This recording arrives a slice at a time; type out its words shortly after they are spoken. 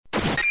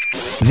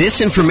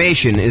This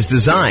information is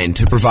designed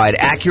to provide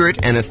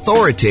accurate and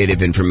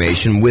authoritative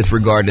information with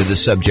regard to the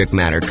subject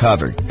matter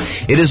covered.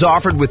 It is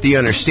offered with the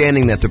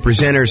understanding that the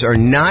presenters are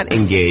not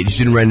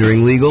engaged in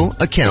rendering legal,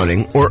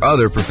 accounting, or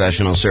other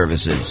professional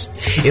services.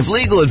 If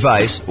legal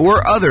advice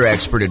or other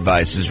expert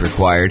advice is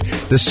required,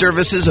 the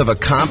services of a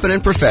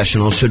competent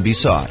professional should be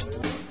sought.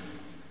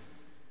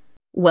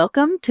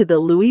 Welcome to the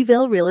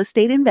Louisville Real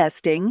Estate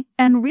Investing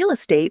and Real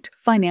Estate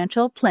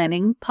Financial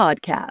Planning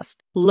Podcast.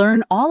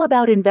 Learn all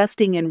about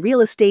investing in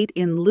real estate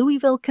in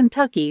Louisville,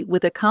 Kentucky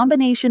with a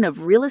combination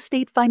of real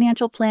estate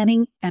financial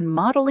planning and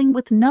modeling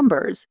with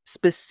numbers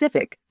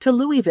specific to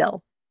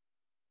Louisville.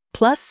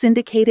 Plus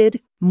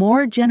syndicated,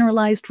 more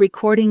generalized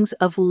recordings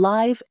of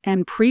live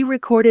and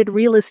pre-recorded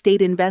real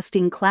estate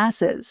investing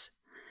classes.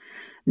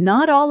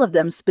 Not all of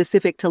them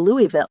specific to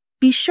Louisville.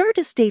 Be sure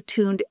to stay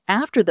tuned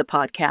after the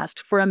podcast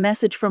for a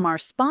message from our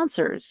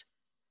sponsors.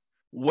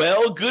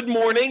 Well, good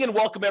morning and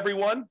welcome,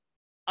 everyone.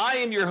 I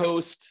am your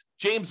host,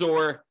 James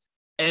Orr,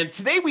 and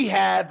today we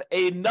have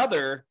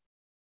another,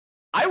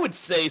 I would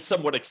say,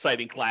 somewhat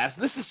exciting class.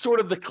 This is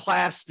sort of the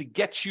class to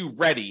get you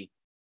ready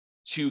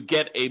to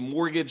get a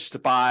mortgage to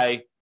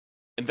buy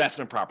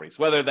investment properties,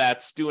 whether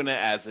that's doing it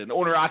as an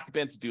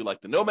owner-occupant to do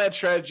like the nomad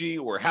strategy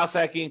or house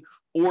hacking,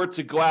 or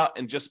to go out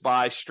and just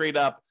buy straight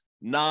up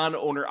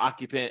non-owner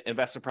occupant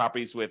investment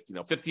properties with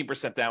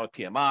 15% down with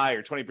PMI,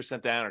 or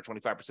 20% down, or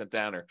 25%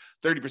 down, or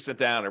 30%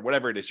 down, or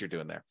whatever it is you're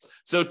doing there.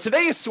 So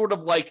today is sort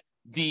of like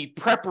the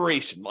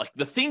preparation, like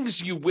the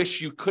things you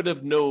wish you could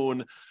have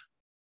known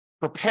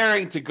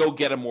preparing to go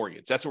get a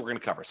mortgage. That's what we're going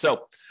to cover.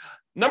 So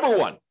number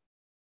one,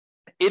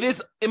 it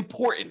is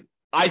important,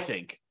 I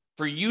think,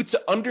 for you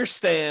to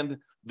understand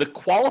the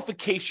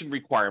qualification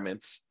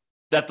requirements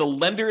that the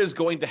lender is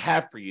going to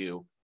have for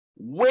you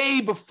way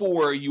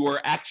before you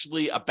are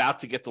actually about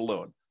to get the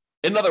loan.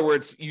 In other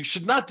words, you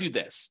should not do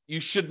this.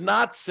 You should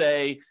not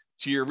say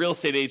to your real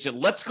estate agent,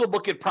 let's go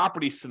look at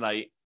properties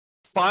tonight,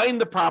 find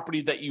the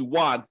property that you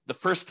want the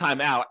first time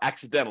out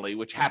accidentally,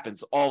 which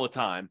happens all the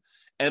time,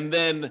 and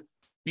then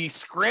be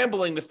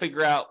scrambling to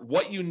figure out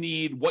what you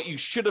need, what you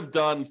should have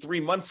done 3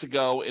 months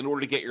ago in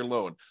order to get your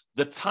loan.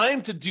 The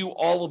time to do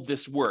all of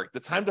this work, the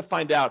time to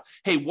find out,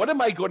 hey, what am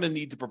I going to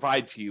need to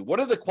provide to you? What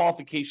are the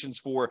qualifications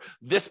for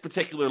this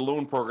particular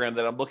loan program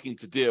that I'm looking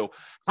to do?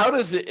 How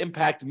does it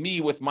impact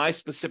me with my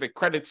specific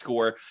credit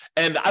score?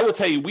 And I will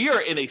tell you, we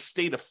are in a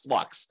state of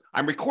flux.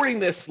 I'm recording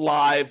this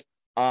live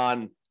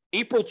on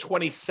April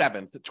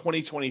 27th,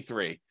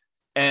 2023.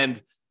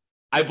 And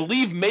I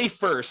believe May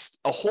 1st,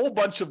 a whole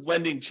bunch of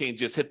lending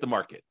changes hit the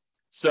market.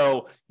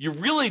 So you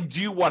really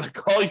do want to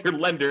call your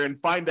lender and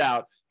find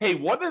out, hey,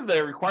 what are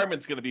the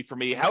requirements going to be for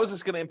me? How is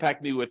this going to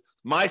impact me with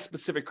my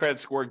specific credit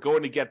score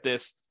going to get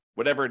this,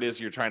 whatever it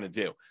is you're trying to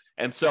do?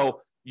 And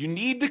so you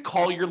need to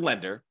call your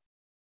lender.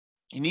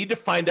 You need to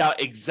find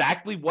out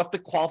exactly what the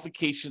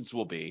qualifications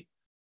will be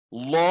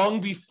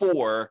long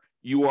before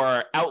you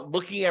are out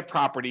looking at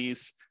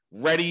properties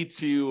ready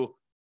to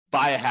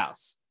buy a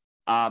house.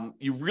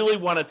 You really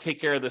want to take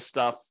care of this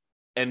stuff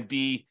and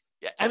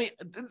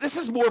this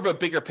is more of a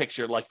bigger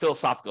picture, like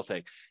philosophical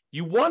thing.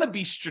 You want to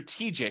be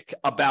strategic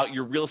about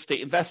your real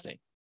estate investing.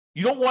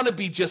 You don't want to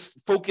be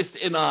just focused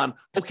in on,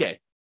 okay,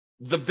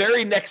 the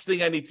very next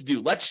thing I need to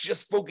do, let's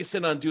just focus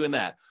in on doing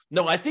that.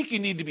 No, I think you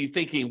need to be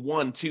thinking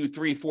 1, 2,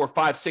 3, 4,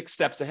 5, 6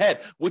 steps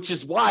ahead, which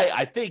is why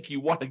I think you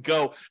want to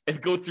go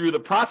through the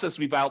process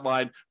we've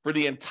outlined for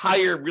the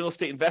entire real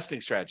estate investing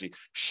strategy.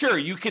 Sure,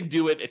 you can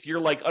do it if you're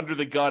like under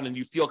the gun and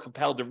you feel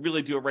compelled to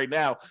really do it right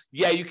now.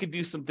 Yeah, you can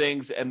do some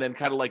things and then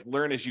kind of like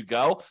learn as you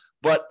go.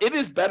 But it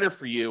is better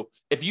for you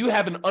if you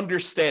have an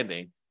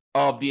understanding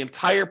of the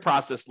entire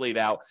process laid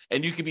out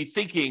and you can be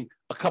thinking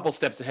a couple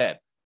steps ahead.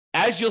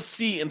 As you'll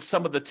see in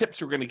some of the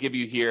tips we're going to give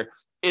you here,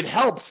 it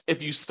helps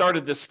if you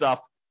started this stuff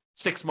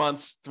 6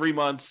 months, 3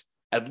 months,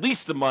 at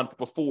least a month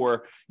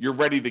before you're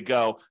ready to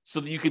go, so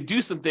that you can do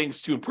some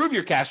things to improve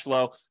your cash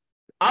flow,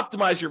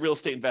 optimize your real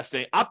estate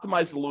investing,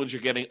 optimize the loans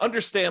you're getting,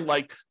 understand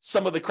like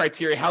some of the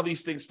criteria, how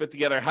these things fit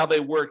together, how they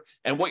work,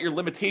 and what your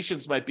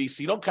limitations might be,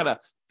 so you don't kind of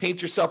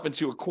paint yourself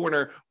into a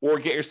corner or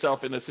get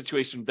yourself in a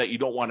situation that you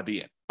don't want to be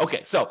in.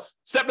 Okay, so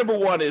step number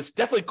one is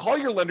definitely call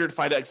your lender to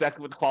find out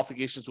exactly what the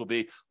qualifications will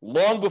be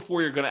long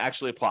before you're going to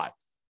actually apply.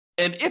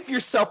 And if you're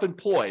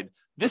self-employed,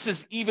 this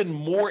is even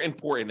more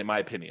important, in my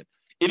opinion.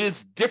 It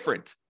is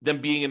different than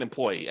being an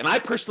employee. And I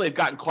personally have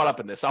gotten caught up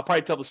in this. I'll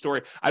probably tell the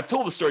story. I've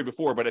told the story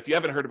before, but if you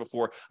haven't heard it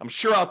before, I'm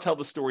sure I'll tell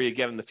the story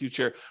again in the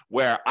future,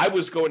 where I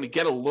was going to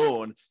get a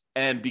loan.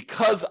 And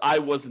because I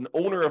was an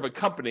owner of a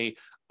company,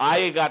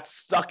 I got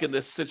stuck in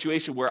this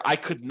situation where I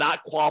could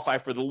not qualify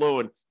for the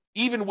loan,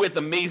 even with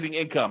amazing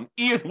income,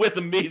 even with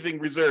amazing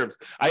reserves.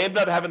 I ended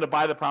up having to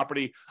buy the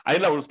property. I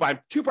ended up buying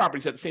 2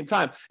 properties at the same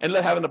time. I ended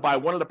up having to buy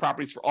one of the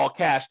properties for all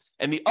cash.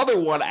 And the other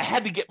one, I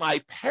had to get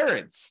my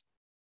parents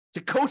to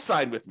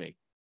co-sign with me.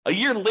 A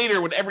year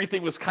later, when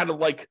everything was kind of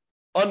like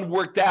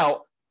unworked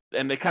out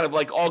and they kind of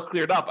like all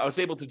cleared up, I was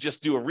able to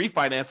just do a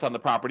refinance on the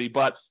property.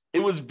 But it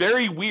was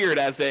very weird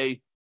as a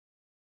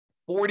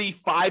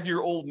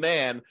 45-year-old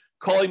man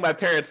calling my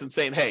parents and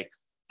saying, hey,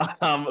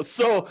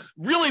 So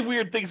really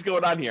weird things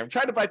going on here. I'm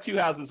trying to buy 2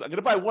 houses. I'm going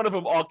to buy one of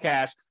them all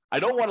cash. I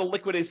don't want to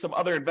liquidate some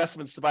other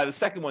investments to buy the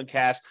second one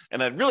cash,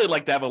 and I'd really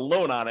like to have a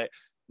loan on it.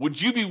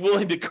 Would you be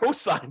willing to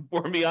co-sign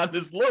for me on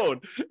this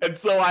loan? And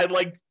so I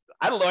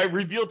don't know, I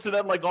revealed to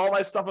them like all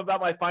my stuff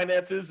about my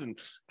finances and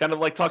kind of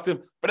like talk to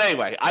them. But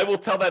anyway, I will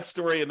tell that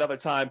story another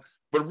time.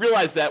 But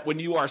realize that when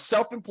you are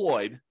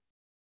self-employed,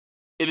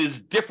 it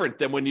is different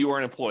than when you are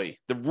an employee.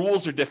 The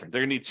rules are different.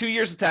 They're going to need 2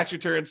 years of tax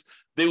returns.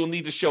 They will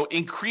need to show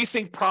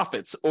increasing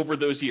profits over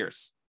those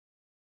years.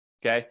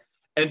 Okay.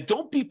 And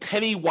don't be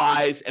penny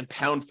wise and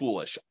pound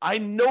foolish. I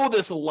know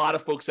there's a lot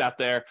of folks out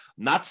there,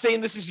 I'm not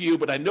saying this is you,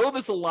 but I know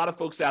there's a lot of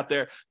folks out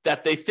there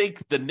that they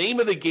think the name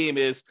of the game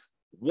is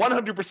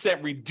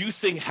 100%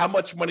 reducing how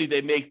much money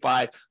they make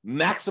by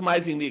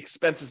maximizing the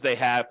expenses they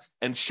have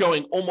and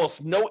showing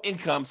almost no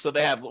income, so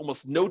they have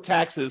almost no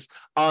taxes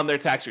on their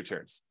tax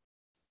returns.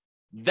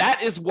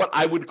 That is what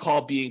I would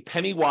call being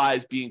penny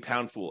wise, being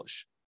pound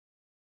foolish.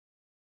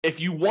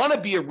 If you want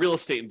to be a real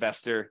estate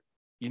investor,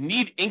 you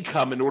need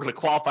income in order to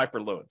qualify for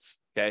loans,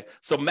 okay?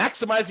 So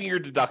maximizing your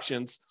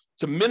deductions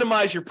to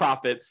minimize your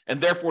profit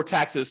and therefore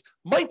taxes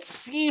might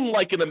seem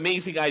like an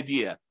amazing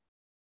idea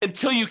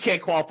until you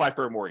can't qualify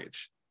for a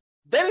mortgage.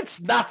 Then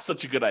it's not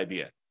such a good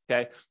idea,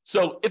 okay?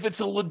 So if it's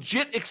a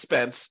legit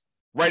expense,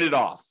 write it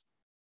off.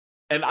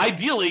 And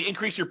ideally,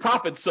 increase your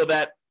profits so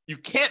that you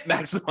can't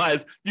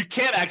maximize, you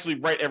can't actually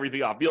write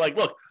everything off. Be like,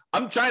 look,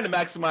 I'm trying to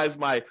maximize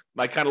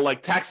my kind of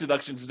like tax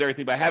deductions and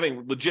everything by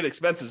having legit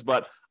expenses,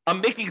 but I'm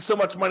making so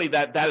much money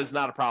that is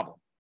not a problem.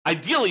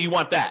 Ideally, you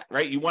want that,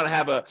 right? You want to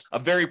have a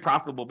very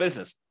profitable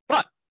business,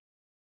 but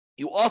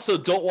you also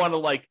don't want to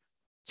like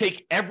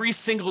take every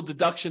single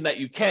deduction that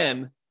you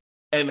can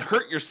and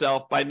hurt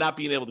yourself by not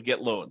being able to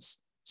get loans.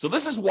 So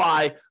this is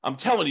why I'm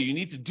telling you, you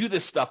need to do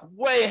this stuff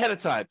way ahead of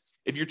time.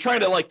 If you're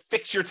trying to like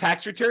fix your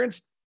tax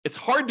returns, it's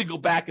hard to go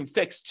back and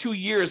fix 2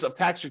 years of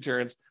tax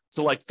returns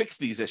to like fix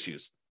these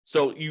issues.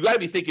 So you got to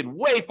be thinking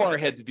way far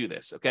ahead to do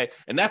this, okay?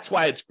 And that's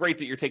why it's great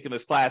that you're taking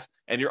this class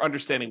and you're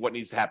understanding what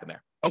needs to happen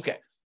there. Okay,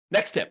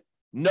 next tip,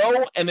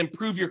 know and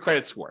improve your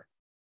credit score.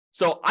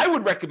 So I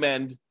would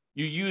recommend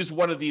you use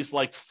one of these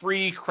like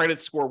free credit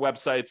score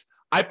websites.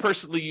 I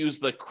personally use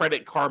the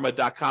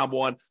creditkarma.com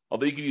one,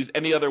 although you can use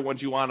any other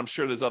ones you want. I'm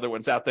sure there's other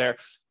ones out there.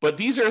 But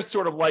these are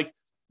sort of like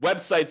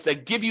websites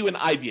that give you an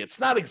idea. It's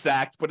not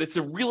exact, but it's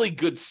a really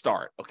good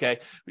start, okay?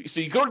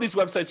 So you go to these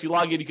websites, you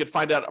log in, you can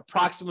find out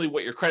approximately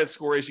what your credit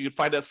score is. You can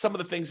find out some of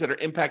the things that are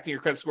impacting your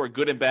credit score,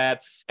 good and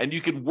bad, and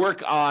you can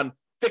work on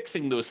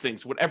fixing those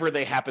things, whatever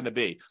they happen to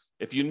be.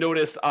 If you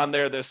notice on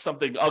there's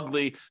something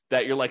ugly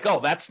that you're like, oh,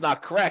 that's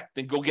not correct,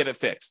 then go get it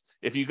fixed.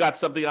 If you got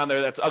something on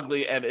there that's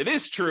ugly and it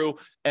is true,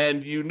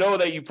 and you know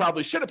that you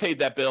probably should have paid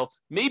that bill,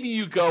 maybe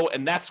you go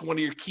and that's one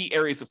of your key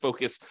areas of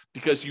focus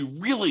because you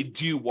really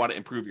do want to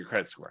improve your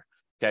credit score,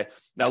 okay?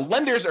 Now,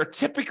 lenders are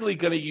typically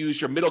going to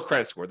use your middle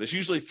credit score. There's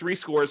usually 3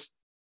 scores.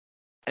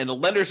 And the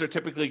lenders are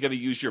typically going to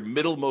use your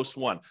middlemost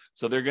one.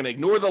 So they're going to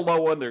ignore the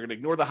low one, they're going to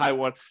ignore the high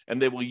one,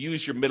 and they will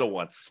use your middle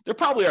one. There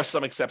probably are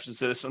some exceptions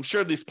to this. I'm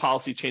sure these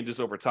policy changes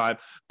over time,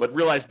 but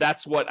realize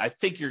that's what I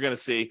think you're going to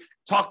see.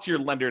 Talk to your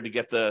lender to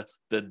get the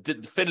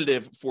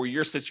definitive for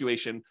your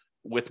situation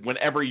with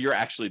whenever you're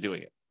actually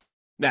doing it.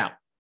 Now,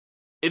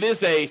 it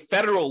is a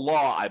federal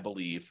law, I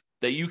believe,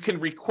 that you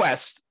can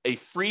request a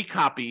free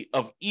copy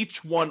of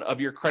each one of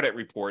your credit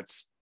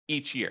reports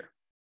each year.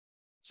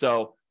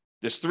 So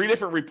there's 3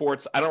 different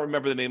reports. I don't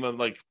remember the name of them,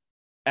 like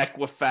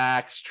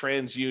Equifax,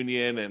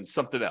 TransUnion, and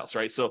something else,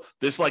 right? So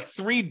there's like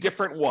 3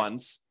 different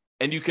ones,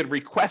 and you can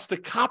request a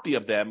copy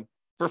of them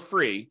for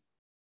free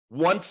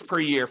once per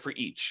year for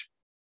each.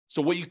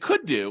 So what you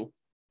could do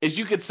is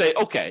you could say,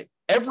 okay,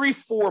 every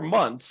 4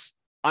 months,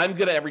 I'm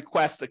going to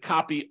request a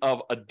copy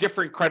of a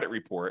different credit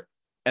report,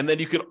 and then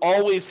you could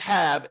always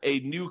have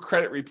a new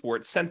credit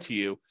report sent to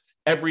you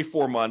every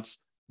 4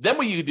 months. Then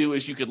what you do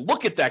is you could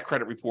look at that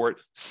credit report,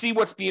 see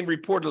what's being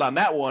reported on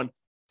that one,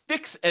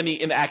 fix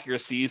any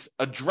inaccuracies,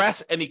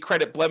 address any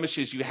credit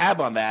blemishes you have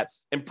on that,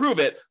 improve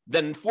it.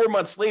 Then 4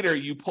 months later,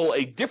 you pull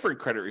a different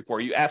credit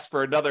report. You ask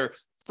for another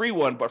free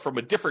one, but from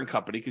a different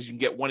company because you can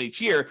get one each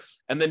year.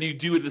 And then you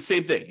do the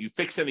same thing. You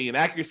fix any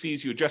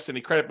inaccuracies, you address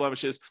any credit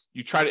blemishes,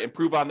 you try to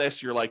improve on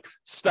this. You're like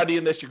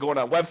studying this, you're going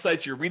on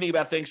websites, you're reading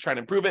about things, trying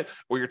to improve it,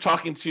 or you're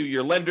talking to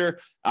your lender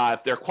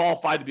if they're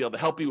qualified to be able to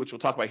help you, which we'll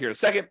talk about here in a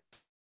second.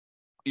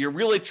 You're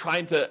really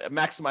trying to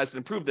maximize and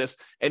improve this,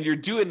 and you're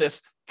doing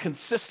this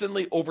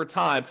consistently over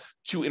time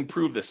to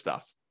improve this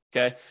stuff,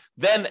 okay?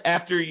 Then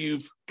after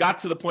you've got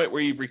to the point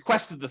where you've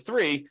requested the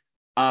 3,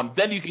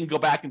 then you can go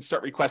back and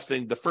start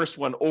requesting the first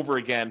one over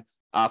again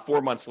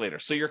 4 months later.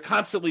 So you're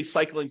constantly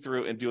cycling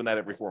through and doing that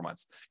every 4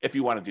 months if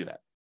you want to do that,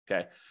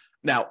 okay?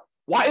 Now,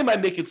 why am I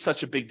making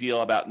such a big deal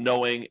about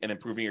knowing and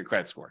improving your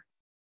credit score?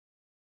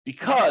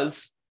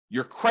 Because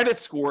your credit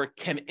score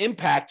can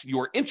impact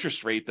your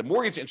interest rate, the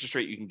mortgage interest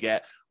rate you can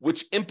get,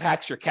 which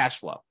impacts your cash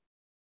flow.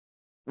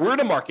 We're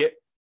in a market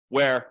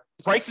where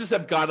prices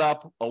have gone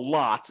up a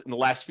lot in the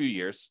last few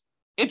years.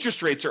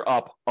 Interest rates are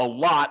up a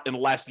lot in the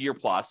last year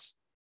plus.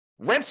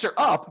 Rents are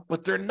up,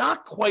 but they're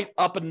not quite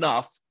up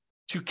enough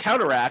to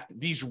counteract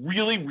these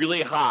really,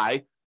 really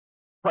high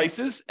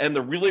prices and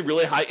the really,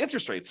 really high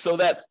interest rates, so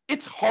that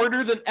it's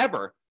harder than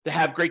ever to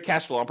have great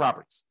cash flow on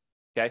properties.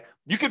 Okay.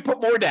 You can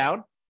put more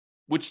down,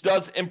 which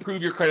does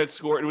improve your credit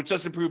score, and which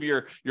does improve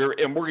your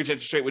mortgage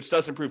interest rate, which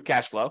does improve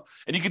cash flow.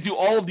 And you can do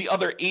all of the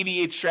other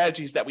 88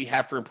 strategies that we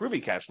have for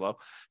improving cash flow.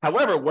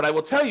 However, what I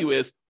will tell you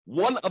is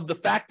one of the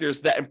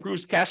factors that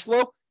improves cash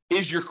flow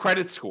is your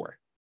credit score.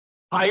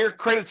 Higher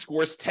credit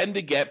scores tend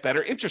to get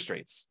better interest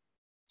rates.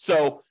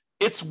 So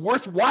it's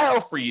worthwhile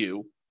for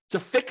you to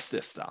fix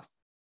this stuff,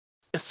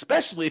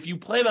 especially if you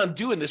plan on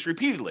doing this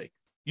repeatedly.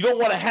 You don't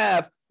want to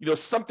have,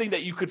 something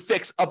that you could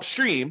fix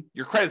upstream,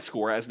 your credit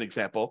score, as an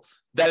example,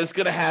 that is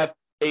going to have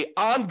an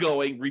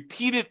ongoing,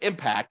 repeated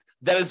impact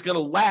that is going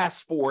to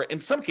last for,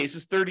 in some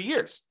cases, 30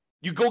 years.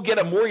 You go get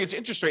a mortgage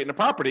interest rate in a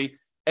property,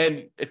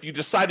 and if you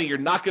decide that you're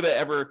not going to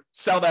ever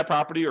sell that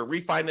property or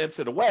refinance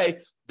it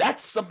away,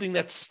 that's something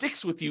that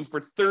sticks with you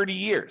for 30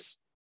 years.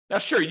 Now,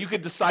 sure, you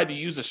could decide to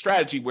use a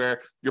strategy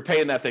where you're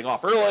paying that thing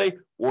off early,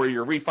 or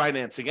you're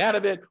refinancing out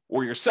of it,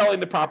 or you're selling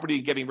the property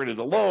and getting rid of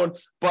the loan.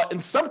 But in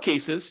some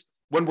cases,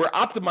 when we're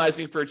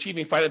optimizing for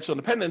achieving financial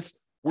independence,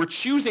 we're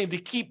choosing to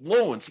keep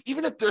loans,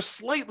 even if they're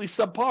slightly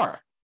subpar.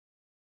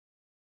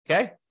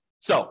 Okay?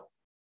 So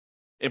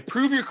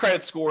improve your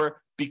credit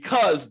score,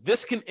 because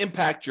this can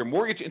impact your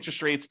mortgage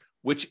interest rates,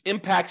 which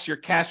impacts your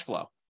cash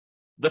flow.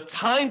 The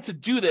time to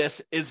do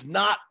this is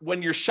not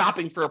when you're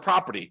shopping for a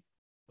property.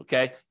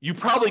 Okay, you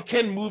probably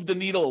can move the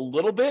needle a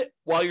little bit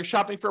while you're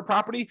shopping for a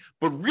property,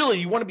 but really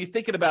you want to be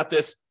thinking about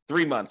this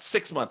 3 months,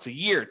 6 months, a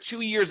year, 2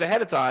 years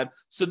ahead of time,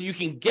 so that you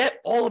can get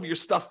all of your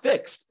stuff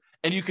fixed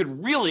and you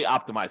can really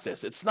optimize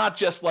this. It's not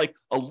just like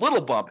a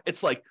little bump,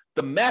 it's like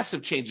the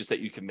massive changes that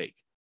you can make.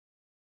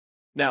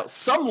 Now,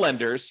 some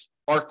lenders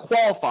are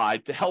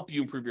qualified to help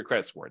you improve your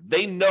credit score.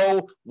 They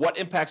know what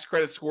impacts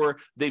credit score.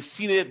 They've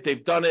seen it,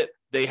 they've done it.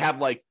 They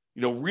have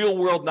real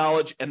world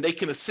knowledge, and they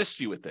can assist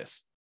you with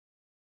this.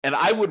 And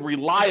I would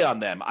rely on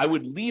them. I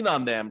would lean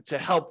on them to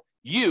help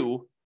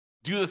you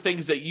do the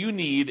things that you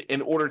need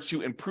in order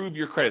to improve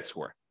your credit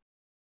score.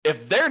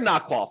 If they're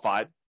not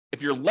qualified,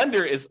 if your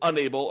lender is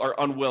unable or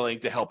unwilling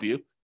to help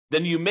you,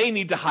 then you may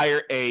need to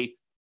hire a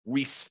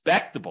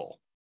respectable,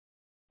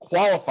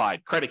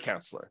 qualified credit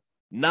counselor,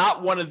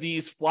 not one of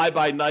these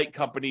fly-by-night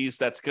companies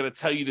that's going to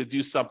tell you to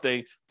do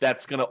something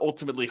that's going to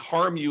ultimately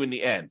harm you in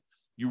the end.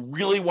 You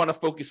really want to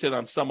focus in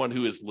on someone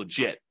who is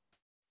legit.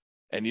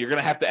 And you're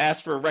going to have to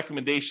ask for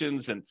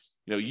recommendations and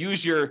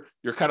use your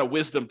kind of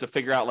wisdom to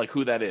figure out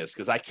who that is,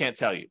 because I can't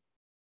tell you.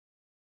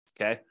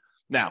 Okay.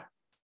 Now,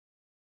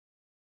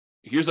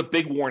 here's a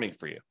big warning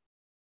for you.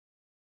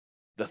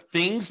 The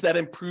things that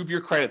improve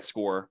your credit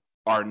score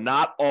are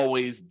not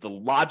always the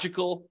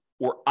logical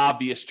or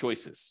obvious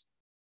choices.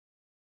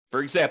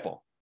 For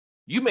example,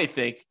 you may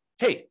think,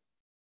 hey,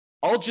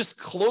 I'll just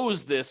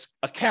close this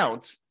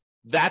account.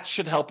 That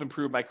should help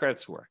improve my credit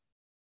score.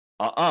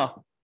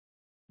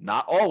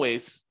 Not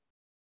always.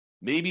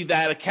 Maybe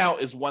that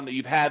account is one that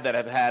you've had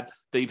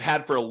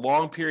for a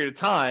long period of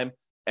time,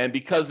 and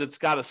because it's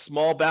got a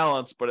small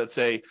balance, but it's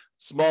a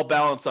small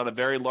balance on a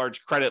very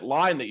large credit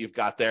line that you've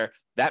got there,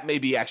 that may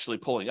be actually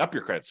pulling up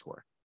your credit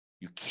score.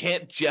 You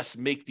can't just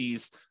make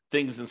these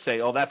things and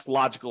say, oh, that's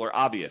logical or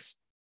obvious.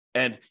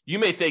 And you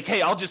may think,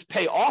 hey, I'll just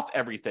pay off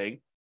everything.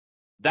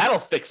 That'll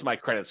fix my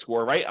credit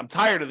score, right? I'm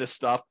tired of this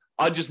stuff.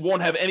 I just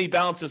won't have any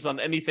balances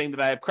on anything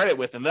that I have credit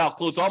with, and then I'll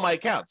close all my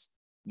accounts.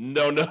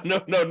 No.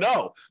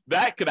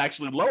 That could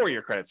actually lower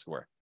your credit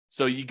score.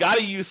 So you got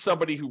to use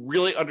somebody who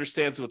really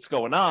understands what's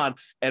going on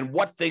and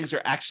what things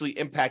are actually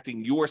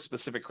impacting your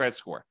specific credit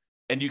score.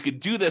 And you could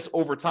do this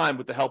over time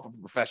with the help of a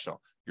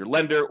professional, your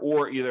lender,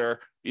 or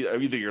either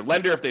your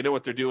lender if they know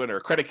what they're doing, or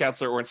a credit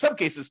counselor, or in some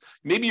cases,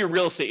 maybe your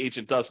real estate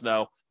agent does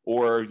know,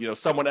 or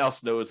someone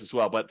else knows as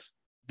well. But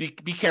be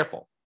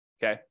careful.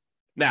 Okay.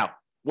 Now,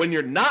 when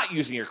you're not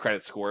using your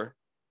credit score,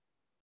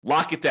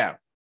 lock it down.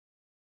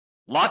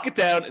 Lock it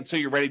down until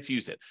you're ready to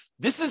use it.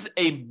 This is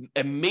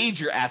a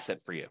major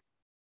asset for you.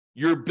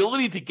 Your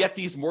ability to get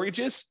these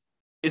mortgages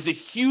is a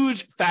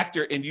huge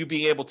factor in you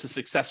being able to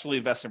successfully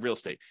invest in real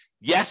estate.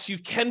 Yes, you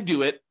can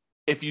do it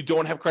if you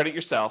don't have credit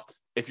yourself,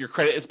 if your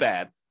credit is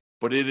bad,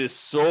 but it is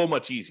so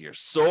much easier,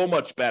 so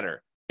much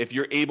better if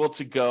you're able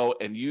to go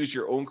and use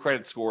your own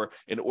credit score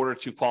in order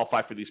to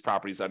qualify for these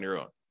properties on your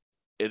own.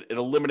 It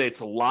eliminates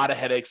a lot of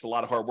headaches, a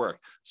lot of hard work.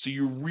 So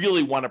you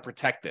really want to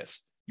protect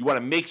this. You want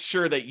to make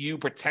sure that you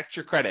protect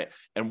your credit.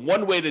 And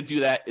one way to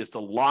do that is to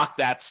lock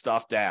that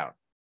stuff down.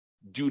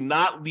 Do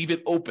not leave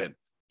it open.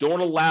 Don't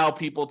allow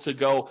people to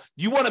go.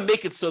 You want to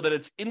make it so that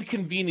it's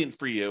inconvenient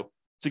for you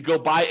to go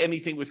buy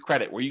anything with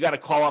credit, where you got to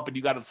call up and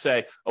you got to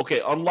say,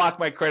 okay, unlock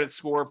my credit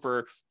score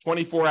for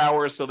 24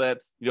 hours so that,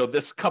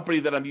 this company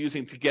that I'm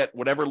using to get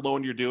whatever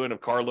loan you're doing, a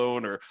car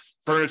loan or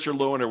furniture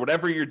loan or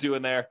whatever you're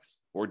doing there,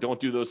 or don't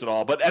do those at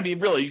all. But I mean,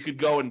 really, you could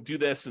go and do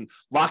this and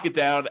lock it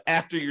down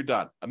after you're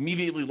done.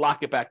 Immediately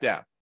lock it back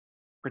down.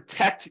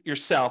 Protect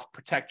yourself,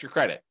 protect your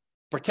credit.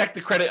 Protect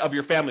the credit of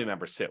your family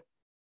members too.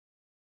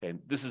 And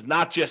this is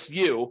not just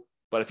you,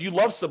 But if you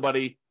love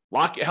somebody,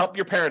 help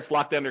your parents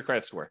lock down their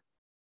credit score,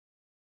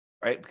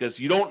 right? Because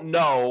you don't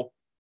know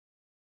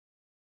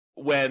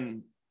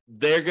when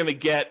they're going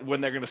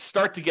to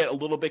start to get a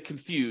little bit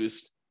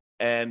confused,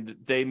 and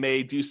they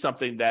may do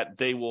something that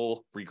they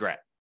will regret.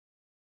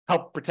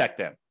 Help protect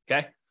them,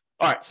 okay?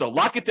 All right, so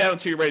lock it down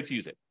until you're ready to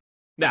use it.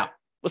 Now,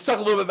 let's talk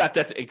a little bit about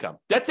debt to income.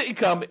 Debt to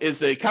income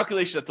is a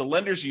calculation that the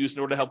lenders use in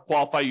order to help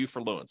qualify you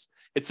for loans.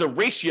 It's a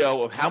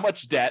ratio of how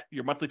much debt,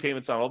 your monthly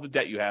payments on all the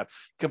debt you have,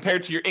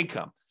 compared to your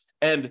income.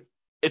 And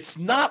it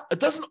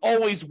doesn't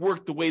always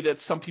work the way that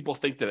some people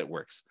think that it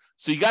works.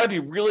 So you got to be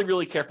really,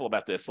 really careful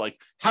about this. Like,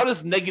 how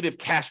does negative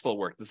cash flow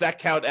work? Does that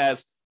count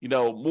as,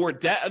 more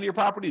debt on your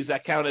property? Does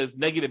that count as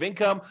negative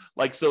income?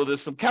 So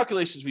there's some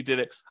calculations we did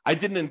it. I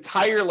did an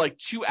entire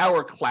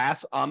 2-hour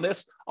class on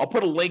this. I'll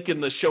put a link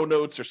in the show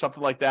notes or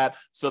something like that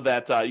so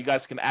that you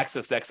guys can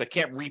access that, because I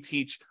can't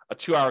reteach a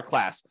 2-hour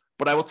class.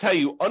 But I will tell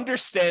you,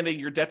 understanding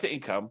your debt to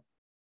income,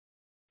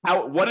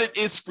 what it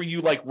is for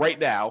you right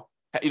now,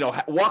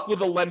 walk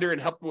with a lender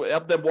and help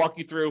them walk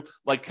you through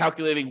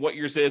calculating what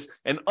yours is,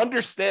 and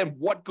understand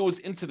what goes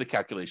into the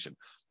calculation.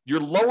 Your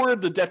lower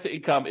the debt to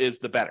income is,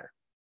 the better.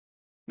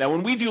 Now,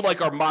 when we do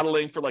our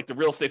modeling for the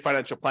real estate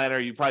financial planner,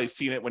 you've probably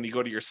seen it when you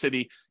go to your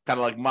city, kind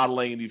of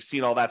modeling, and you've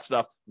seen all that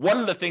stuff. One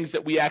of the things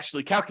that we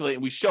actually calculate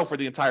and we show for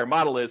the entire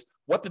model is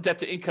what the debt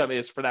to income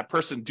is for that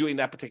person doing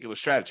that particular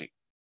strategy.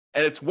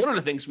 And it's one of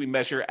the things we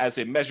measure as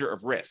a measure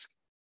of risk.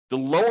 The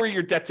lower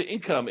your debt to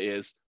income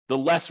is, the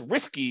less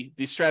risky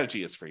the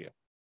strategy is for you.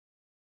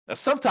 Now,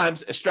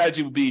 sometimes a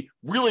strategy would be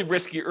really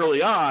risky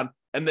early on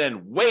and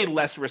then way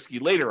less risky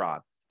later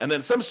on. And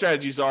then some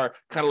strategies are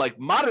kind of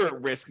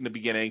moderate risk in the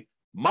beginning,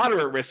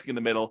 moderate risk in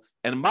the middle,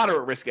 and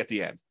moderate risk at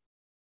the end.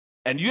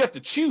 And you have to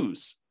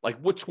choose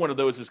which one of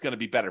those is going to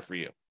be better for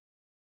you.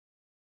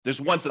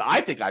 There's ones that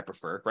I think I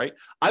prefer, right?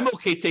 I'm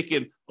okay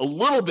taking a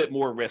little bit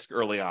more risk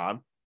early on,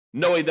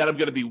 knowing that I'm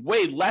going to be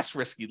way less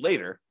risky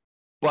later.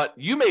 But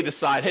you may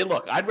decide, hey,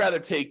 look, I'd rather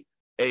take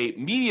a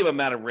medium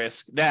amount of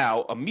risk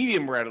now, a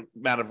medium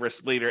amount of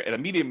risk later, and a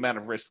medium amount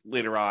of risk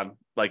later on,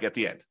 at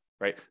the end,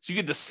 right? So you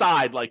can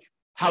decide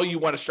how you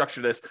want to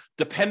structure this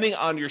depending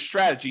on your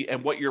strategy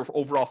and what your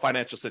overall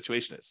financial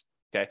situation is,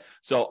 okay?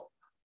 So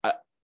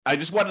I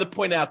just wanted to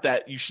point out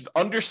that you should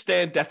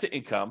understand debt to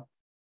income,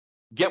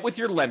 get with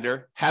your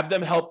lender, have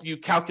them help you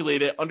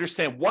calculate it,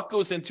 understand what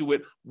goes into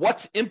it,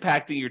 what's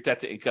impacting your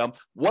debt to income,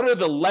 what are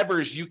the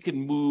levers you can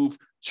move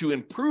to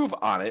improve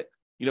on it.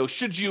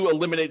 Should you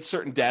eliminate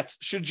certain debts?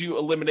 Should you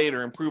eliminate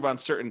or improve on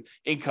certain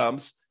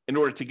incomes in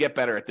order to get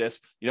better at this?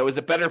 Is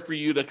it better for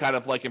you to kind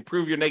of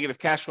improve your negative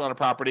cash flow on a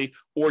property,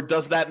 or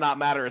does that not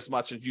matter as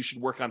much and you should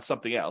work on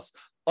something else?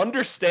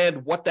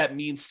 Understand what that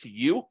means to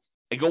you,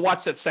 and go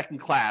watch that second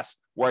class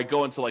where I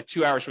go into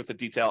 2 hours worth of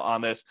detail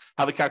on this,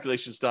 how the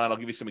calculation is done. I'll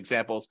give you some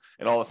examples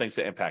and all the things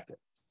that impact it.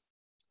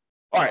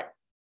 All right.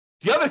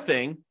 The other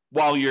thing,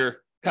 while you're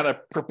kind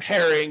of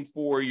preparing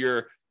for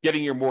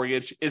getting your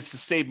mortgage, is to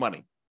save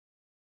money.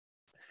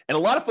 And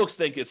a lot of folks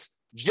think it's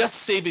just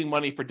saving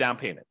money for down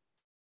payment.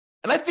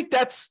 And I think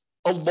that's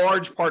a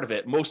large part of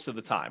it most of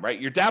the time, right?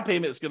 Your down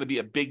payment is going to be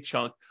a big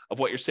chunk of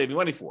what you're saving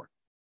money for.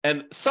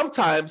 And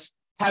sometimes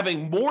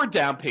having more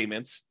down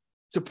payments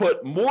to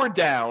put more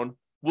down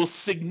will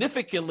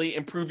significantly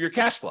improve your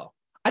cash flow.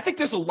 I think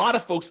there's a lot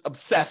of folks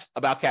obsessed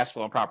about cash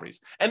flow on properties,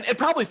 and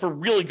probably for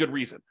really good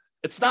reason.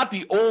 It's not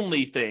the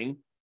only thing,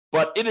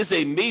 but it is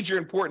a major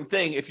important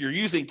thing if you're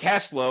using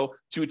cash flow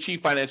to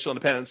achieve financial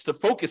independence, to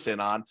focus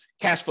in on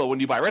cash flow when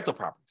you buy rental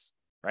properties,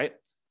 right?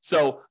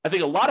 So I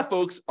think a lot of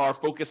folks are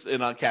focused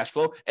in on cash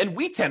flow, and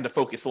we tend to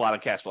focus a lot on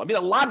cash flow. I mean,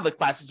 a lot of the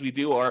classes we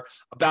do are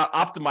about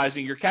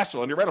optimizing your cash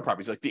flow on your rental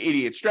properties, like the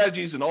 88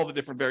 strategies and all the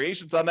different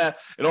variations on that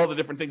and all the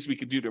different things we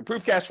can do to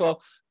improve cash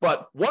flow.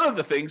 But one of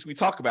the things we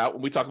talk about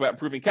when we talk about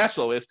improving cash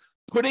flow is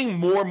putting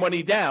more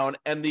money down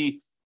and the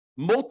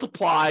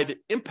multiplied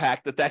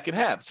impact that can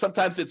have.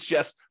 Sometimes it's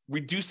just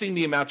reducing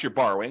the amount you're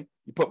borrowing.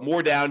 You put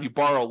more down, you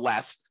borrow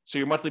less, so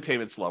your monthly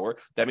payment's lower.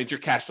 That means your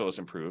cash flow is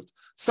improved.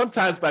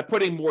 Sometimes by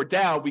putting more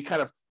down, we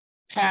kind of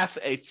pass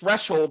a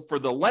threshold for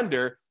the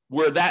lender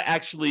where that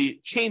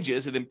actually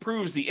changes and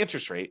improves the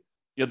interest rate.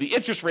 The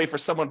interest rate for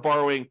someone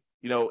borrowing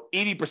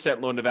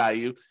 80% loan to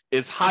value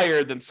is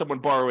higher than someone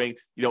borrowing,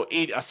 a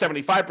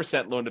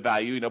 75% loan to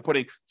value,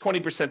 putting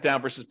 20%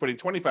 down versus putting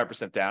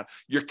 25% down.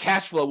 Your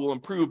cash flow will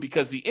improve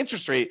because the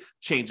interest rate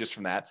changes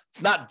from that.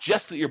 It's not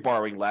just that you're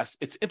borrowing less,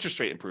 it's interest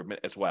rate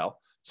improvement as well.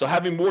 So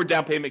having more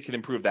down payment can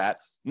improve that.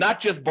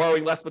 Not just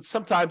borrowing less, but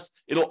sometimes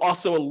it'll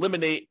also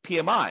eliminate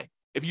PMI.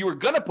 If you were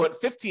going to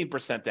put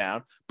 15%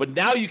 down, but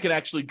now you can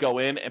actually go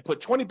in and put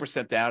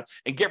 20% down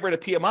and get rid of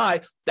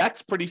PMI,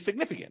 that's pretty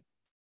significant.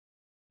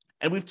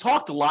 And we've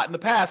talked a lot in the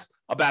past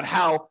about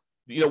how,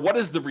 what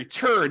is the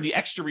return, the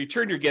extra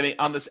return you're getting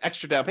on this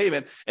extra down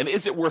payment, and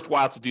is it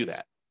worthwhile to do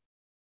that?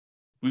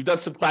 We've done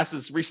some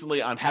classes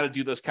recently on how to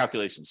do those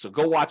calculations, so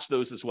go watch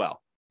those as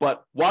well.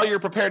 But while you're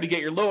preparing to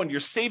get your loan, you're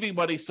saving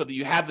money so that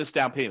you have this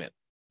down payment.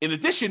 In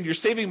addition, you're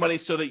saving money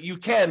so that you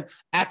can,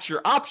 at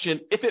your option,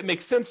 if it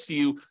makes sense to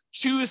you,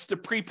 choose to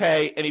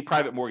prepay any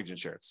private mortgage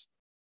insurance.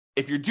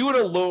 If you're doing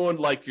a loan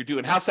like you're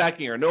doing house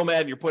hacking or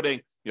Nomad, and you're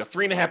putting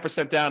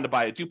 3.5% down to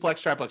buy a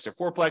duplex, triplex, or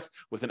fourplex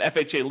with an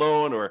FHA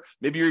loan, or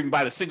maybe you're even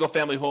buying a single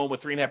family home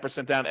with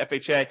 3.5% down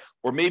FHA,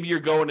 or maybe you're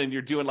going and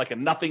you're doing like a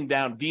nothing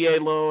down VA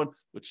loan,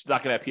 which is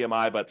not going to have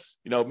PMI, but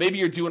maybe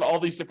you're doing all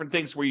these different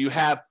things where you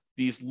have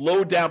these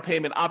low down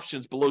payment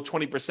options below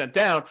 20%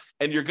 down,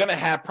 and you're going to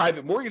have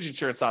private mortgage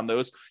insurance on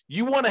those.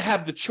 You want to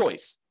have the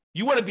choice.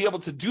 You want to be able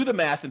to do the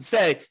math and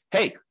say,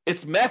 hey,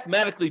 it's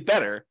mathematically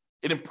better.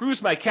 It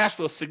improves my cash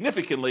flow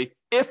significantly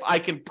if I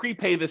can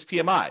prepay this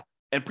PMI.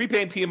 And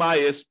prepaying PMI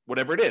is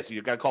whatever it is.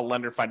 You've got to call a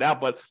lender and find out,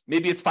 but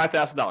maybe it's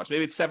 $5,000,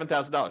 maybe it's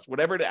 $7,000,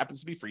 whatever it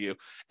happens to be for you.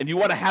 And you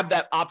want to have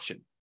that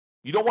option.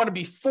 You don't want to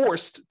be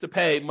forced to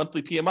pay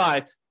monthly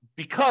PMI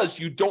because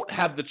you don't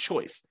have the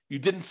choice. You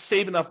didn't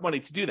save enough money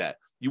to do that.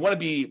 You want to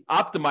be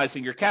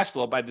optimizing your cash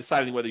flow by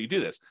deciding whether you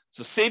do this.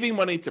 So saving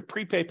money to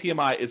prepay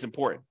PMI is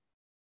important.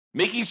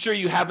 Making sure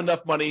you have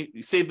enough money,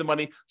 you save the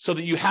money so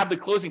that you have the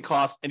closing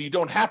costs and you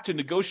don't have to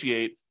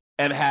negotiate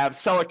and have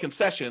seller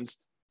concessions,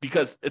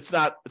 because it's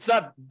not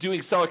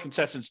doing seller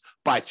concessions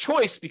by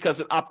choice because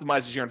it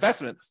optimizes your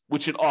investment,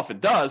 which it often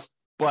does,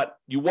 but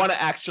you want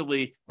to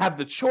actually have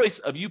the choice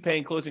of you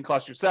paying closing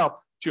costs yourself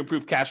to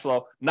improve cash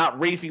flow, not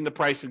raising the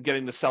price and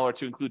getting the seller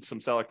to include some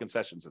seller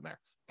concessions in there.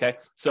 Okay,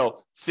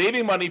 so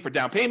saving money for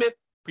down payment,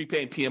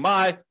 prepaying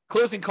PMI,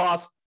 closing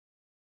costs,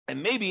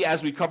 and maybe,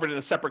 as we covered in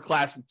a separate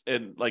class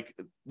and like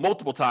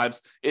multiple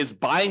times, is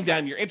buying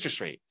down your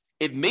interest rate.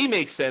 It may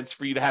make sense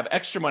for you to have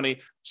extra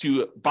money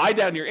to buy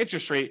down your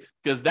interest rate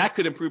because that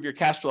could improve your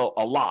cash flow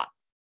a lot.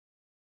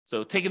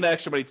 So taking that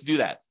extra money to do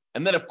that.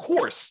 And then, of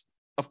course,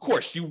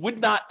 you would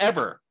not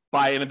ever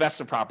buy an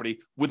investment property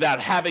without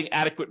having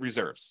adequate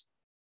reserves.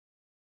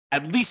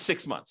 At least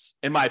 6 months,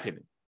 in my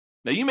opinion.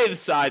 Now, you may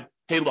decide,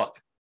 hey, look,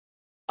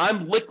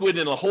 I'm liquid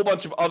in a whole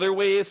bunch of other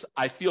ways.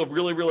 I feel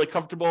really, really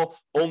comfortable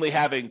only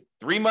having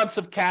 3 months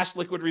of cash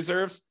liquid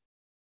reserves.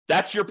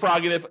 That's your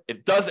prerogative.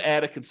 It does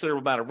add a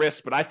considerable amount of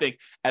risk, but I think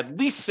at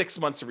least 6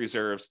 months of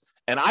reserves.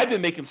 And I've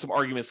been making some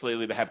arguments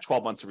lately to have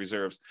 12 months of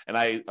reserves. And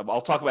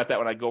I'll talk about that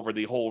when I go over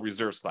the whole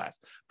reserves class.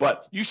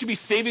 But you should be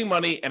saving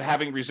money and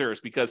having reserves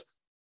because,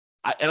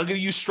 and I'm going to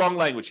use strong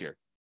language here,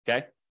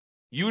 okay?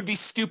 You would be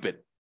stupid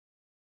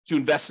to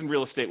invest in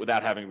real estate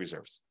without having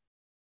reserves,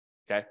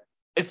 okay?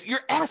 You're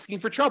asking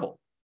for trouble.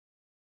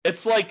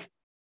 It's like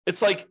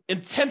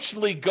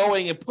intentionally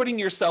going and putting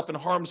yourself in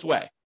harm's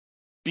way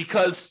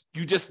because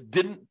you just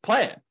didn't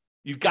plan.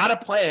 You got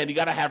to plan. You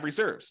got to have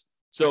reserves.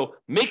 So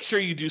make sure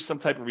you do some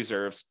type of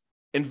reserves.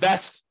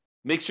 Invest.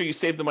 Make sure you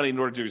save the money in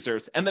order to do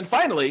reserves. And then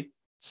finally,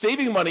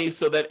 saving money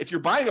so that if you're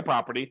buying a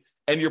property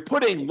and you're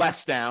putting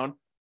less down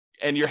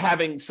and you're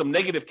having some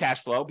negative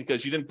cash flow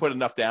because you didn't put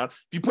enough down.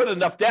 If you put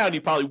enough down,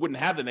 you probably wouldn't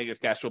have the negative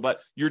cash flow,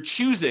 but you're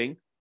choosing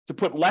to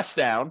put less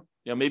down.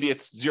 Maybe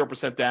it's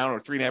 0% down or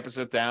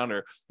 3.5% down,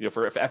 or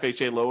for an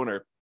FHA loan,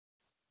 or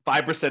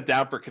 5%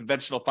 down for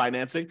conventional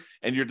financing,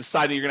 and you're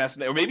deciding you're going to have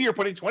some, or maybe you're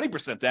putting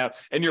 20% down,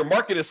 and your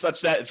market is such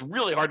that it's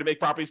really hard to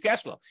make properties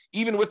cash flow,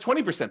 even with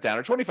 20% down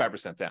or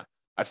 25% down.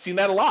 I've seen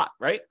that a lot,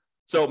 right?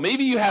 So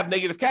maybe you have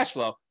negative cash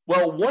flow.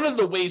 Well, one of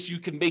the ways you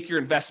can make your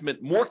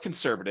investment more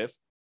conservative,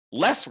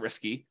 less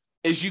risky,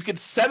 is you can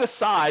set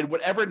aside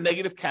whatever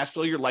negative cash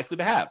flow you're likely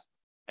to have,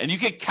 and you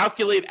can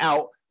calculate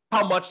out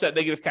how much that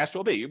negative cash flow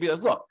will be. You'll be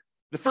like, look,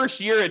 the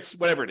first year, it's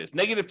whatever it is,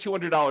 negative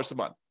 $200 a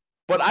month.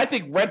 But I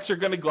think rents are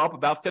going to go up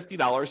about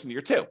 $50 in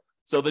year two.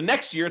 So the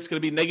next year, it's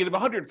going to be negative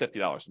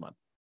 $150 a month.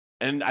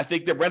 And I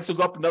think the rents will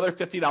go up another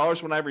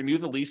 $50 when I renew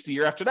the lease the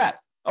year after that.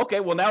 Okay,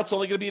 well, now it's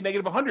only going to be a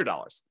negative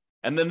 $100.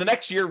 And then the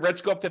next year,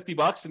 rents go up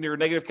 $50 and your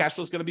negative cash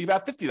flow is going to be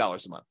about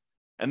 $50 a month.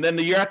 And then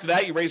the year after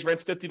that, you raise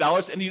rents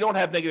 $50 and you don't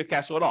have negative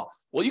cash flow at all.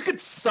 Well, you could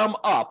sum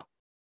up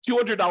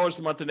 $200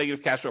 a month in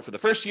negative cash flow for the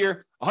first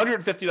year,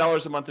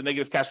 $150 a month in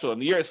negative cash flow in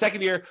the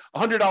second year,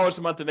 $100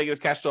 a month in negative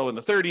cash flow in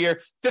the third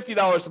year,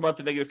 $50 a month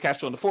in negative cash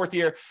flow in the fourth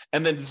year,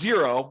 and then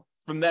zero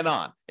from then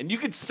on. And you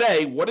could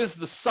say, what is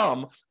the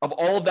sum of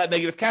all of that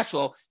negative cash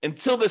flow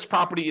until this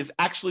property is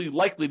actually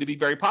likely to be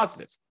very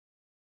positive?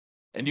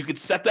 And you could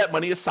set that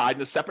money aside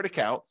in a separate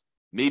account,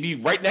 maybe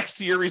right next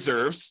to your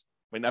reserves,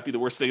 might not be the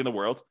worst thing in the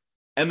world,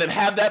 and then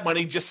have that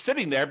money just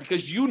sitting there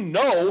because you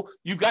know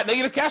you've got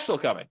negative cash flow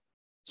coming.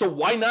 So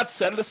why not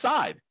set it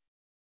aside?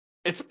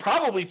 It's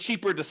probably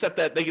cheaper to set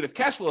that negative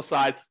cash flow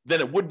aside than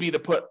it would be to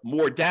put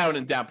more down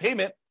in down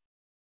payment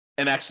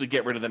and actually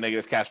get rid of the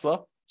negative cash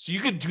flow. So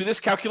you could do this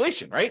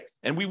calculation, right?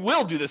 And we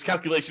will do this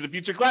calculation in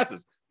future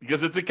classes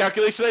because it's a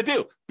calculation I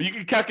do. But you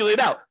can calculate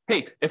out,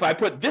 hey, if I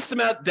put this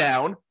amount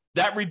down,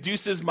 that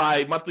reduces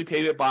my monthly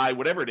payment by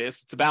whatever it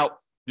is. It's about,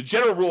 the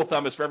general rule of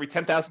thumb is for every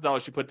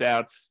 $10,000 you put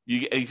down,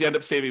 you end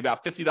up saving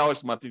about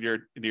 $50 a month in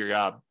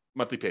your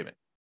monthly payment.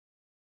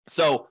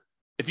 So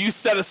if you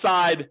set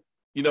aside,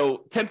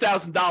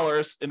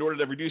 $10,000 in order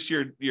to reduce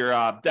your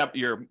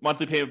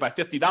monthly payment by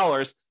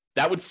 $50,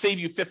 that would save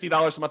you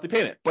 $50 a monthly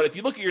payment. But if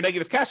you look at your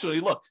negative cash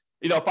flow,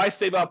 if I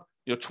save up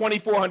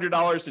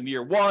 $2,400 in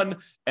year one,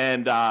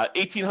 and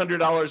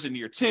 $1,800 in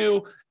year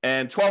two,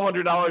 and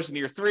 $1,200 in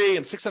year three,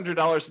 and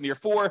 $600 in year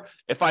four.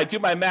 If I do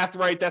my math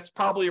right, that's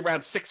probably around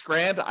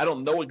 $6,000. I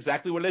don't know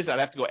exactly what it is. I'd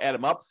have to go add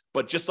them up,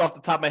 but just off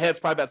the top of my head, it's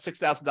probably about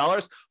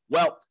 $6,000.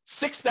 Well,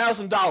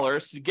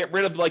 $6,000 to get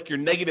rid of like your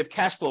negative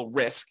cash flow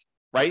risk,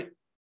 right?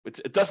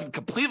 It doesn't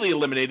completely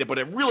eliminate it, but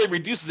it really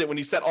reduces it when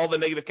you set all the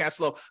negative cash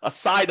flow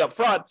aside up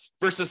front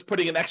versus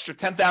putting an extra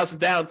 $10,000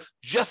 down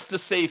just to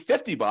save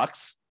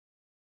 $50.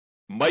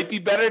 Might be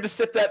better to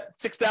set that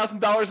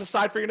 $6,000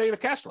 aside for your negative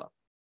cash flow.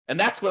 And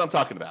that's what I'm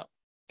talking about.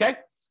 Okay.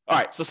 All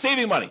right. So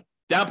saving money,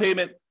 down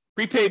payment,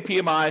 prepaid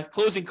PMI,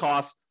 closing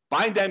costs,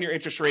 buying down your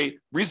interest rate,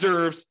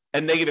 reserves,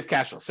 and negative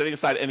cash flow, setting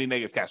aside any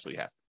negative cash flow you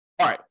have.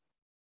 All right.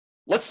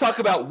 Let's talk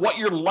about what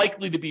you're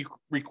likely to be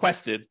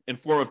requested in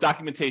form of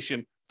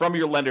documentation from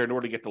your lender in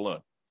order to get the loan.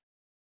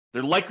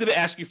 They're likely to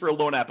ask you for a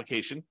loan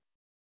application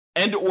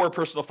and or a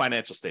personal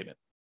financial statement.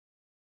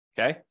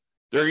 Okay.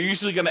 They're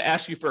usually going to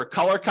ask you for a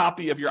color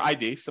copy of your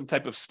ID, some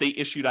type of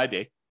state-issued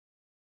ID,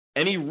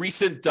 any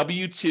recent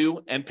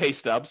W-2 and pay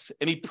stubs,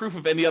 any proof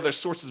of any other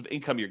sources of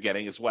income you're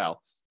getting as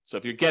well. So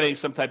if you're getting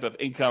some type of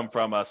income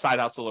from a side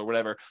hustle or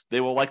whatever,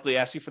 they will likely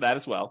ask you for that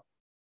as well.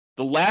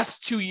 The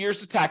last 2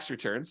 years of tax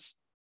returns.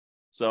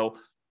 So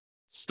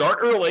start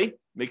early,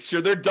 make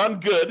sure they're done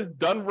good,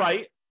 done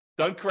right,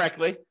 done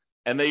correctly,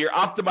 and that you're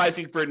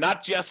optimizing for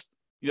not just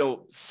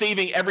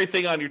saving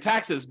everything on your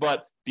taxes,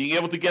 but being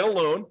able to get a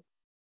loan.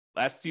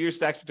 Last 2 years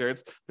tax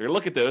returns, they're going to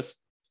look at those.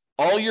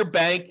 All your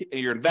bank,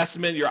 your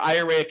investment, your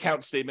IRA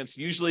account statements,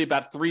 usually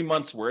about 3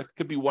 months worth.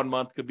 Could be 1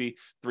 month, could be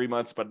 3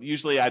 months, but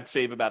usually I'd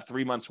save about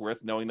 3 months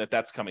worth knowing that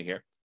that's coming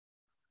here.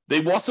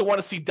 They also want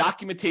to see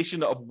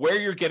documentation of where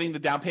you're getting the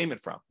down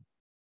payment from.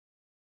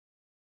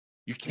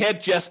 You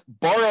can't just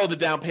borrow the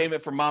down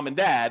payment from mom and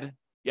dad.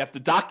 You have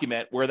to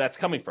document where that's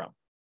coming from.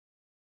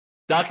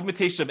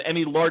 Documentation of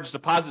any large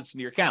deposits in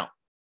your account.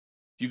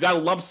 If you got a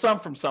lump sum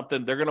from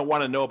something, they're going to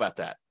want to know about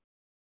that.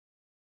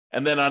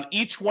 And then on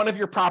each one of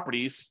your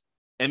properties,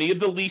 any of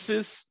the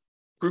leases,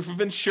 proof of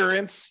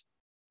insurance,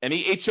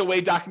 any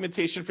HOA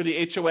documentation for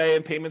the HOA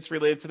and payments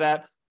related to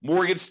that,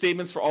 mortgage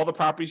statements for all the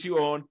properties you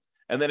own.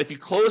 And then if you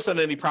closed on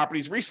any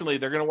properties recently,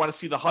 they're going to want to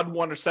see the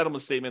HUD-1 or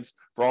settlement statements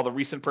for all the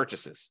recent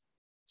purchases.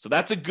 So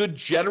that's a good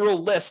general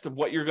list of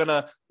what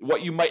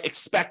you might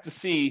expect to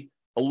see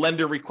a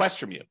lender request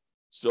from you.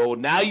 So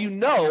now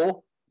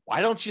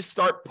why don't you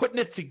start putting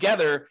it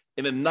together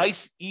in a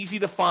nice, easy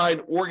to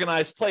find,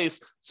 organized place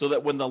so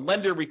that when the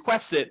lender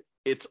requests it,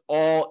 it's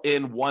all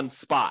in one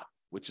spot,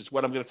 which is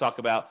what I'm going to talk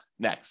about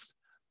next.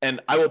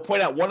 And I will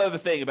point out one other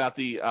thing about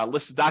the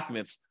list of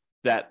documents,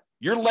 that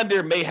your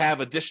lender may have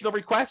additional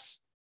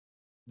requests.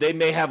 They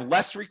may have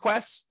less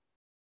requests,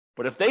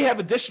 but if they have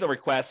additional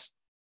requests,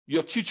 you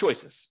have two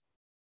choices.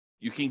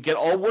 You can get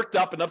all worked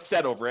up and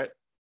upset over it.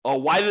 Oh,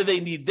 why do they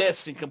need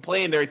this, and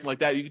complain and everything like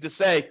that? You can just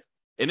say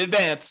in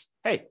advance,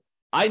 hey,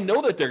 I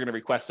know that they're going to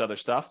request other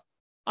stuff.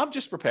 I'm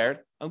just prepared.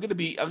 I'm going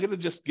to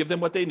just give them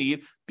what they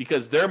need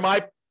because they're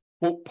my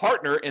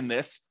partner in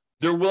this.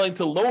 They're willing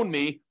to loan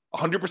me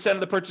 100%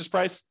 of the purchase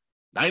price,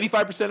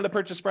 95% of the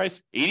purchase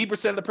price,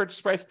 80% of the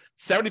purchase price,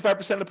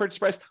 75% of the purchase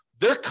price.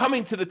 They're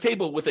coming to the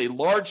table with a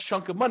large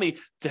chunk of money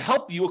to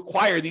help you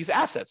acquire these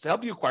assets, to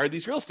help you acquire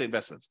these real estate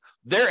investments.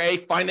 They're a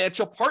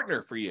financial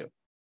partner for you.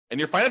 And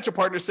your financial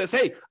partner says,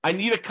 hey, I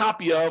need a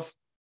copy of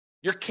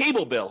your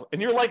cable bill.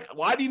 And you're like,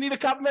 why do you need a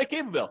copy of my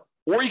cable bill?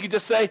 Or you could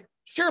just say,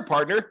 sure,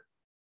 partner,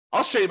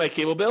 I'll show you my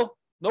cable bill.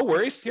 No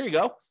worries. Here you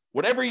go.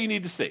 Whatever you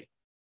need to see.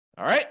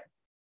 All right.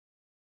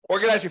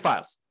 Organize your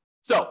files.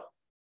 So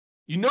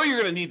you're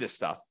going to need this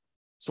stuff.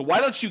 So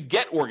why don't you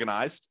get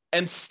organized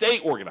and stay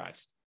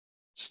organized?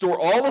 Store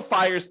all the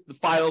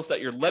files that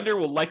your lender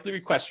will likely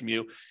request from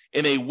you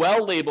in a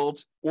well-labeled,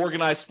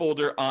 organized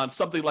folder on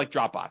something like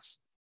Dropbox.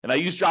 And I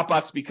use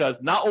Dropbox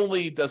because not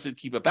only does it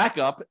keep a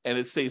backup and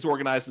it stays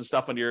organized and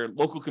stuff on your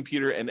local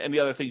computer and any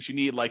other things you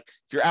need, like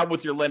if you're out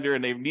with your lender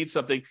and they need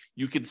something,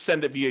 you can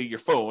send it via your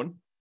phone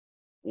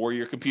or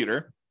your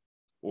computer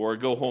or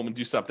go home and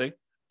do something.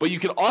 But you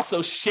can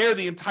also share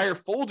the entire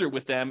folder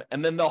with them,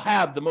 and then they'll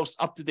have the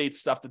most up-to-date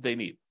stuff that they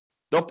need.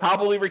 They'll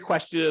probably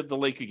request you the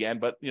link again,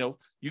 but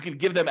you can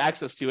give them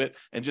access to it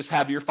and just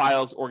have your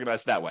files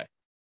organized that way.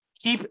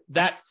 Keep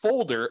that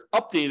folder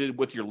updated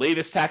with your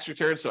latest tax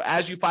return. So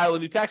as you file a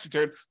new tax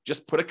return,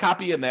 just put a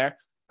copy in there.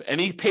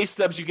 Any pay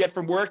stubs you get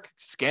from work,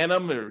 scan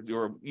them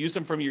or use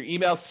them from your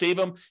email, save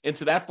them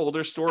into that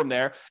folder, store them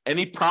there.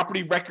 Any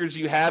property records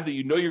you have that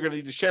you're going to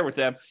need to share with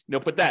them,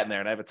 put that in there.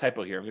 And I have a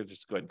typo here. I'm going to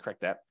just go ahead and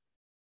correct that.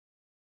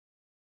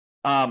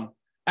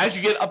 As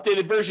you get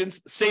updated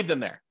versions, save them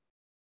there.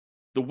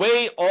 That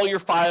way all your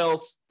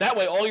files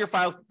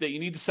that you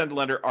need to send to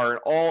lender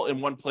are all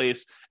in one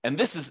place. And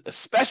this is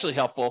especially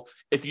helpful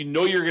if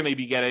you're going to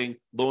be getting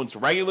loans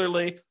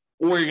regularly,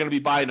 or you're going to be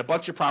buying a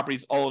bunch of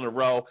properties all in a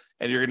row,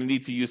 and you're going to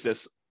need to use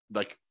this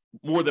like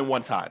more than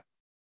one time.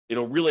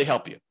 It'll really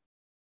help you.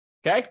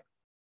 Okay?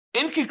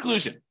 In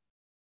conclusion,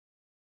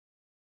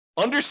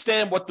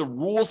 understand what the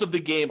rules of the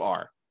game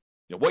are.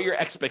 what your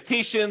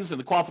expectations and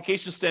the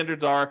qualification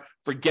standards are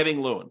for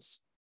getting loans.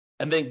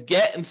 And then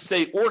get and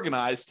stay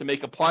organized to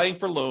make applying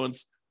for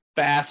loans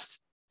fast,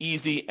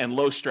 easy, and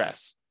low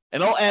stress.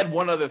 And I'll add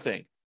one other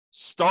thing.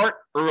 Start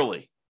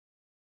early.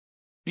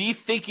 Be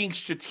thinking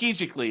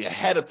strategically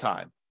ahead of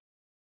time.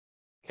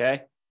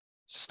 Okay?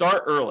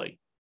 Start early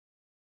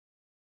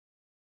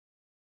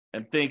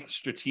and think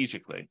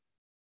strategically.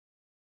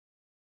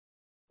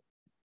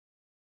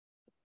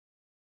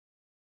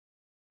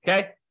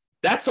 Okay?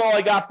 That's all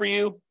I got for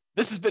you.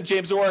 This has been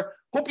James Orr.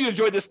 Hope you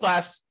enjoyed this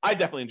class. I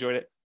definitely enjoyed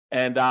it.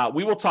 And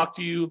we will talk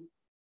to you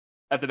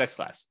at the next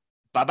class.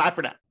 Bye-bye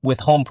for now.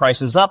 With home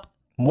prices up,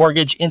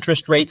 mortgage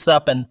interest rates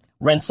up, and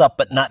rents up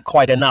but not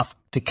quite enough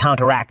to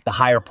counteract the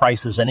higher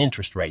prices and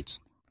interest rates,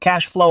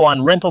 cash flow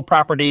on rental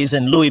properties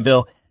in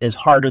Louisville is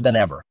harder than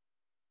ever.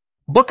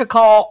 Book a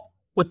call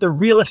with the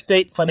Real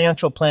Estate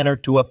Financial Planner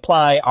to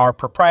apply our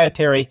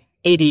proprietary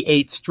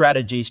 88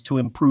 strategies to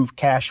improve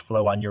cash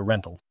flow on your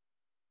rentals.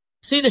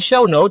 See the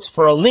show notes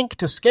for a link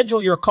to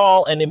schedule your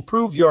call and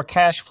improve your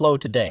cash flow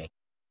today.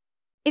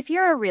 If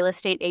you're a real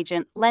estate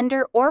agent,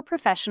 lender, or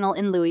professional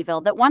in Louisville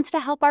that wants to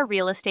help our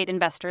real estate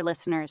investor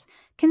listeners,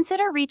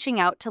 consider reaching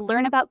out to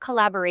learn about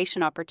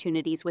collaboration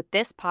opportunities with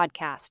this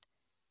podcast.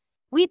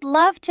 We'd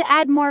love to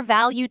add more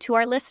value to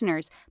our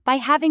listeners by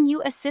having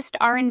you assist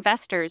our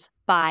investors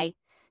buy,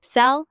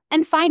 sell,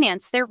 and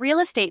finance their real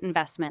estate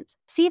investments.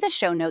 See the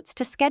show notes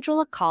to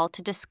schedule a call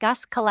to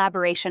discuss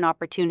collaboration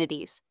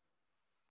opportunities.